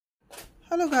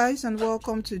Hello guys, and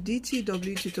welcome to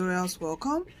DTW tutorials.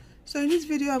 Welcome. So in this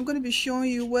video I'm going to be showing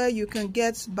you where you can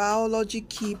get biology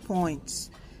key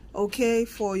points, okay,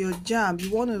 for your JAMB.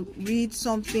 You want to read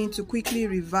something to quickly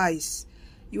revise.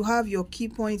 You have your key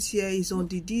points here. Is on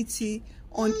the DT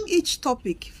on each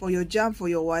topic for your JAMB, for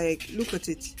your WAEC. Look at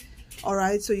it. All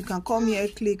right, so you can come here,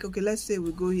 click, okay, let's say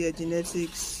we go here,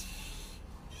 genetics.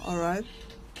 All right,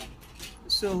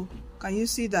 so can you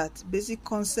see that basic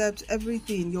concept,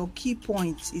 everything, your key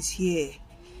point is here.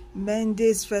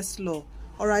 Mendes first law.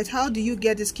 All right, how do you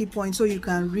get this key point so you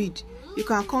can read? You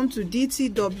can come to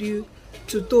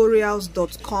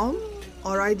dtwtutorials.com.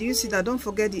 all right, do you see that? Don't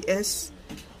forget the S.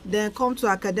 Then come to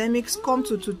academics, come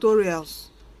to tutorials.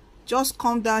 Just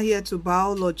come down here to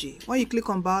biology. When you click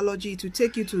on biology, it will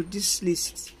take you to this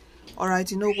list. All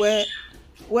right, you know where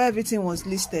everything was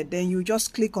listed. Then you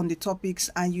just click on the topics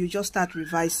and you just start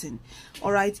revising.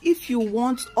 All right, if you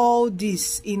want all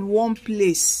this in one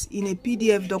place in a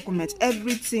PDF document,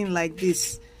 everything like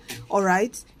this, all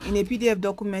right, in a PDF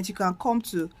document, you can come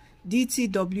to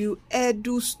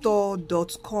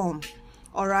dtwedustore.com.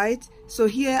 all right, so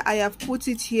here I have put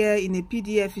it here in a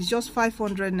PDF. It's just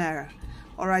 500 naira.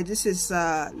 All right, this is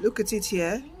look at it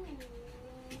here.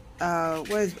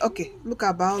 Okay, look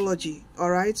at biology. All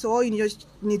right, so all you just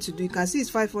need to do, you can see it's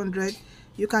 500.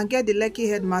 You can get the Lucky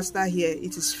Headmaster here.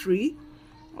 It is free.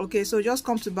 Okay, so just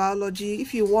come to biology.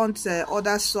 If you want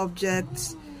other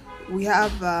subjects, we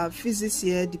have physics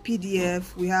here, the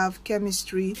PDF. We have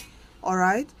chemistry. All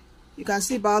right, you can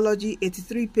see biology,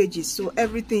 83 pages, so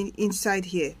everything inside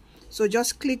here. So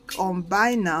just click on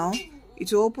buy now.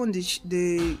 It will open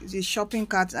the shopping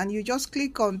cart, and you just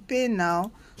click on pay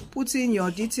now. Put in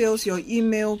your details, your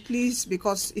email, please,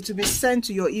 because it will be sent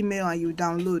to your email and you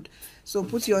download. So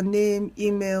put your name,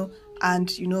 email, and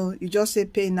you just say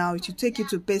pay now. It will take you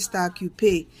to pay stack. You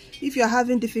pay. If you're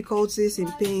having difficulties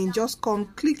in paying, just come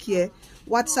click here,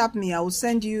 WhatsApp me. I will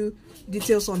send you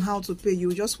details on how to pay.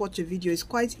 You just watch a video. It's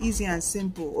quite easy and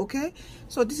simple. Okay,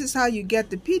 so this is how you get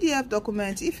the PDF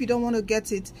document. If you don't want to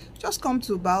get it, just come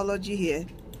to biology here.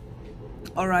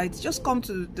 All right, just come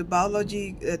to the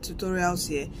biology tutorials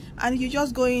here, and you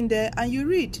just go in there and you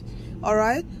read. All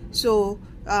right, so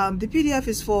the PDF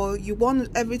is for, you want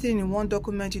everything in one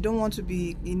document. You don't want to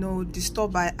be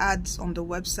disturbed by ads on the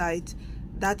website.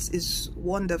 That is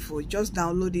wonderful. Just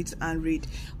download it and read.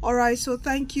 All right, so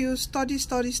thank you. Study.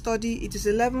 It is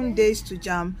 11 days to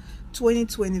JAMB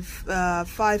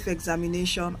 2025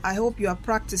 examination. I hope you are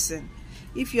practicing.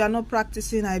 If you are not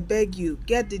practicing, I beg you,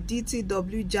 get the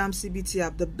DTW JAMB CBT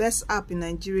app, the best app in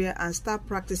Nigeria, and start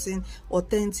practicing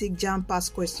authentic JAMB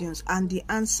past questions, and the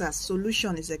answer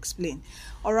solution is explained.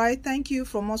 All right, thank you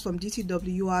from us from DTW.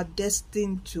 You are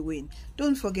destined to win.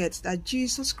 Don't forget that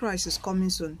Jesus Christ is coming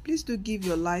soon. Please do give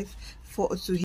your life to